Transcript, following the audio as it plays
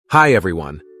Hi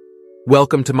everyone,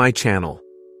 welcome to my channel.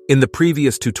 In the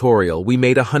previous tutorial, we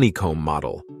made a honeycomb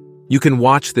model. You can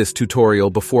watch this tutorial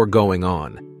before going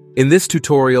on. In this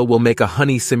tutorial, we'll make a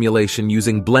honey simulation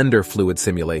using Blender fluid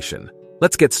simulation.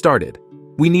 Let's get started.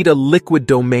 We need a liquid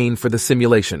domain for the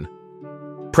simulation.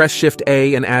 Press Shift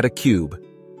A and add a cube.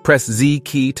 Press Z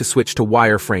key to switch to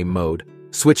wireframe mode.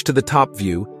 Switch to the top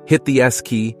view, hit the S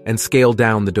key, and scale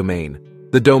down the domain.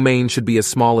 The domain should be as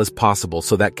small as possible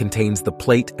so that contains the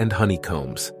plate and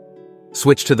honeycombs.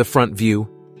 Switch to the front view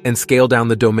and scale down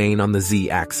the domain on the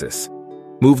Z-axis.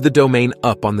 Move the domain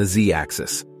up on the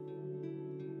Z-axis.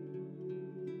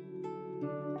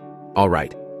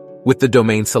 Alright, with the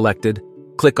domain selected,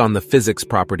 click on the Physics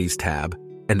Properties tab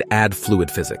and add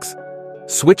Fluid Physics.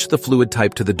 Switch the fluid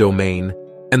type to the domain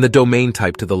and the domain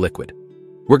type to the liquid.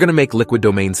 We're going to make liquid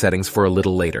domain settings for a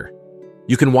little later.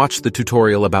 You can watch the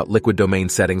tutorial about liquid domain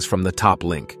settings from the top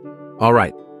link.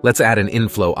 Alright, let's add an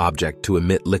inflow object to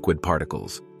emit liquid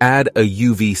particles. Add a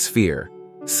UV sphere.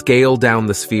 Scale down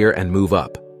the sphere and move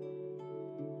up.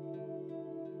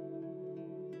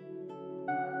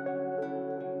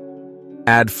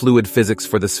 Add fluid physics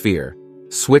for the sphere.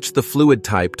 Switch the fluid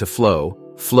type to flow,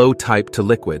 flow type to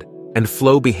liquid, and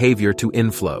flow behavior to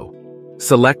inflow.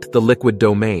 Select the liquid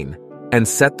domain and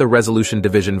set the resolution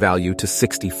division value to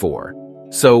 64.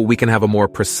 So we can have a more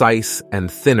precise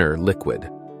and thinner liquid.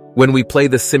 When we play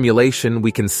the simulation,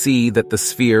 we can see that the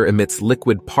sphere emits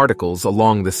liquid particles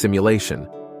along the simulation.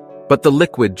 But the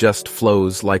liquid just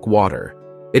flows like water.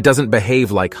 It doesn't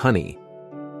behave like honey.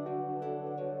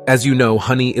 As you know,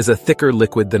 honey is a thicker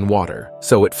liquid than water,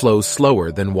 so it flows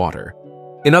slower than water.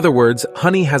 In other words,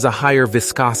 honey has a higher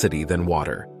viscosity than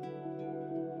water.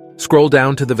 Scroll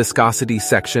down to the viscosity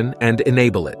section and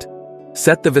enable it.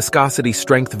 Set the viscosity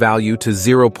strength value to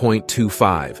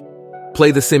 0.25.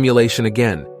 Play the simulation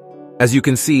again. As you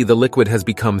can see, the liquid has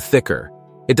become thicker.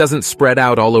 It doesn't spread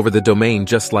out all over the domain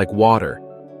just like water.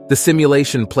 The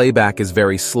simulation playback is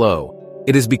very slow.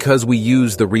 It is because we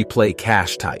use the replay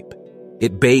cache type.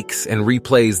 It bakes and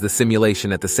replays the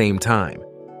simulation at the same time.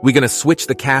 We're going to switch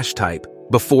the cache type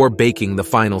before baking the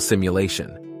final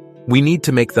simulation. We need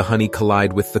to make the honey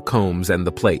collide with the combs and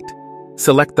the plate.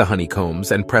 Select the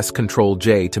honeycombs and press Ctrl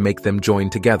J to make them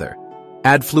join together.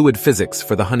 Add fluid physics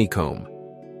for the honeycomb.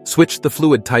 Switch the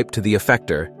fluid type to the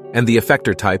effector, and the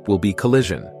effector type will be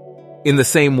collision. In the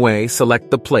same way, select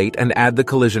the plate and add the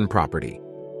collision property.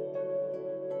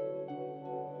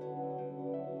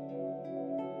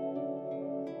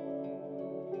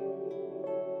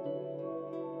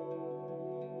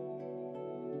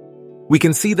 We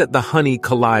can see that the honey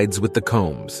collides with the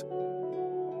combs.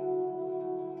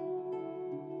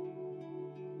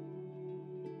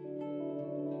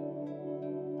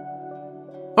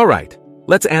 Alright,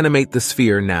 let's animate the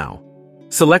sphere now.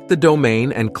 Select the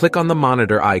domain and click on the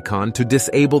monitor icon to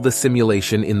disable the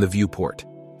simulation in the viewport.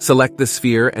 Select the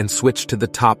sphere and switch to the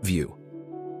top view.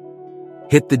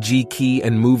 Hit the G key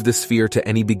and move the sphere to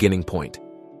any beginning point.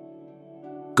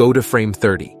 Go to frame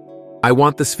 30. I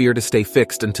want the sphere to stay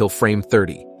fixed until frame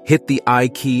 30. Hit the I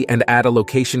key and add a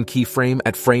location keyframe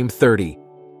at frame 30.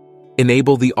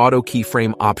 Enable the auto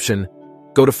keyframe option.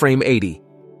 Go to frame 80.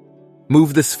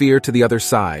 Move the sphere to the other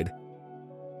side.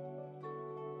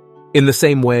 In the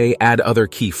same way, add other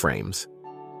keyframes.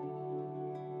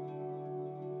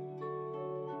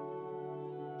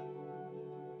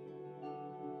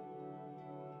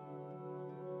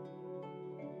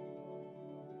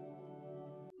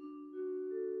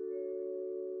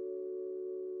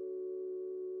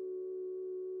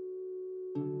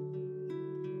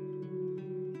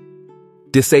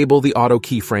 Disable the auto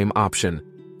keyframe option.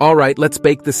 Alright, let's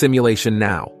bake the simulation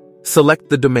now. Select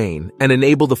the domain and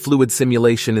enable the fluid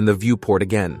simulation in the viewport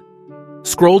again.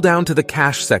 Scroll down to the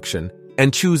cache section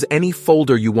and choose any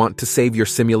folder you want to save your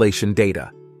simulation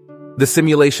data. The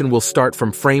simulation will start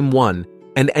from frame 1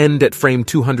 and end at frame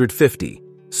 250,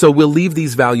 so we'll leave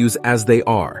these values as they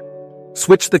are.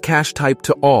 Switch the cache type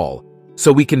to all,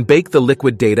 so we can bake the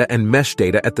liquid data and mesh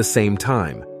data at the same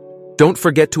time. Don't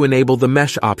forget to enable the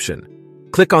mesh option.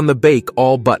 Click on the Bake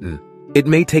All button. It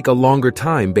may take a longer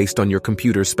time based on your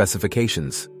computer's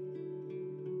specifications.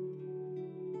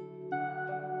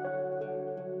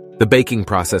 The baking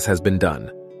process has been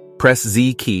done. Press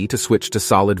Z key to switch to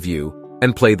solid view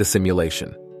and play the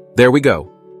simulation. There we go.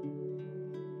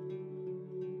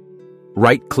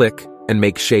 Right-click and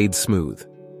make shade smooth.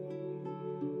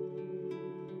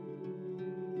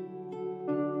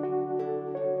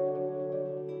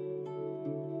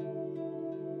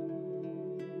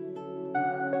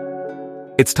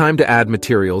 It's time to add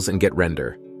materials and get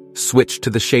render. Switch to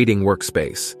the shading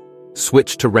workspace.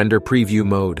 Switch to render preview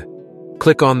mode.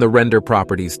 Click on the Render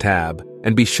Properties tab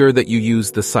and be sure that you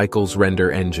use the Cycles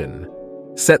Render engine.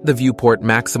 Set the viewport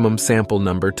maximum sample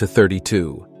number to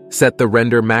 32. Set the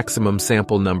render maximum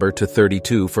sample number to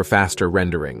 32 for faster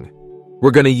rendering.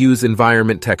 We're going to use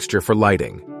environment texture for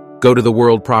lighting. Go to the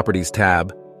World Properties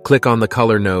tab, click on the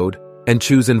color node, and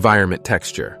choose Environment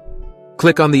Texture.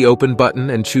 Click on the Open button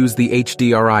and choose the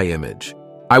HDRI image.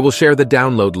 I will share the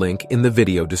download link in the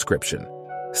video description.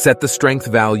 Set the strength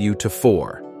value to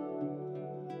 4.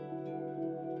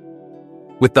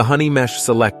 With the honey mesh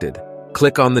selected,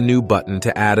 click on the New button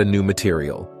to add a new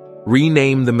material.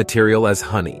 Rename the material as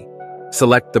honey.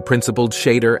 Select the principled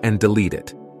shader and delete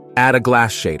it. Add a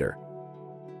glass shader.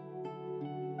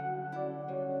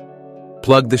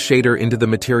 Plug the shader into the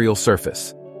material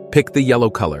surface. Pick the yellow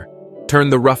color.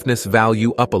 Turn the roughness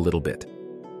value up a little bit.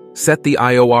 Set the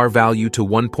IOR value to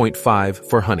 1.5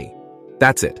 for honey.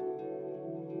 That's it.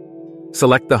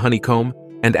 Select the honeycomb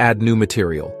and add new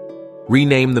material.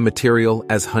 Rename the material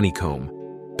as honeycomb.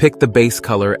 Pick the base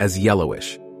color as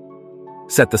yellowish.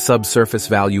 Set the subsurface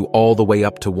value all the way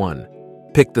up to 1.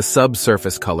 Pick the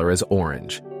subsurface color as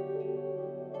orange.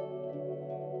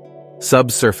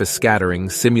 Subsurface scattering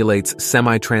simulates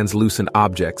semi-translucent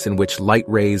objects in which light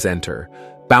rays enter,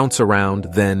 bounce around,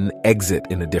 then exit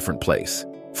in a different place.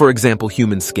 For example,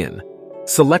 human skin.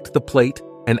 Select the plate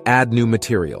and add new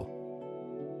material.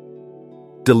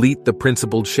 Delete the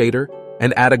principled shader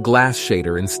and add a glass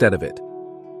shader instead of it.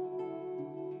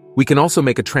 We can also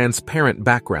make a transparent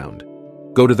background.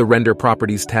 Go to the Render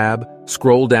Properties tab,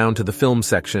 scroll down to the Film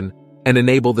section, and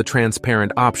enable the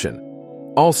Transparent option.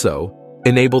 Also,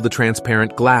 enable the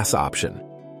Transparent Glass option.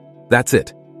 That's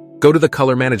it. Go to the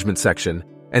Color Management section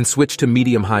and switch to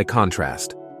Medium-High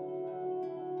Contrast.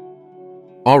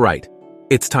 Alright,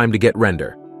 it's time to get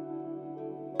render.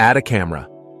 Add a camera.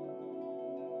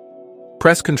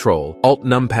 Press Ctrl, Alt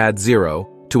Numpad 0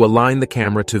 to align the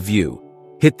camera to view.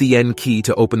 Hit the N key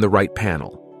to open the right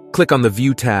panel. Click on the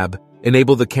View tab,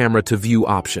 enable the Camera to View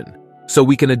option, so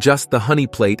we can adjust the honey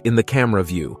plate in the camera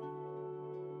view.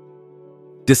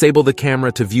 Disable the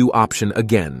Camera to View option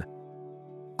again.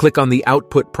 Click on the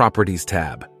Output Properties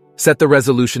tab. Set the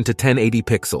resolution to 1080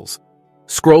 pixels.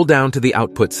 Scroll down to the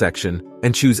Output section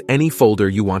and choose any folder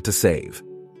you want to save.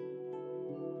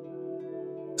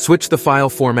 Switch the file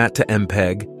format to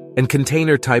MPEG and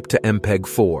container type to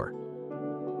MPEG-4.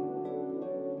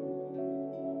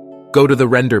 Go to the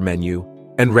Render menu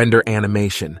and render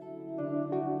animation.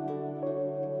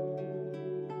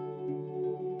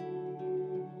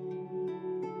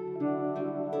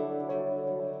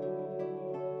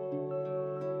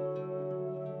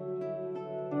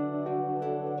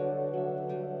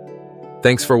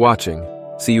 Thanks for watching.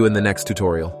 See you in the next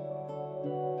tutorial.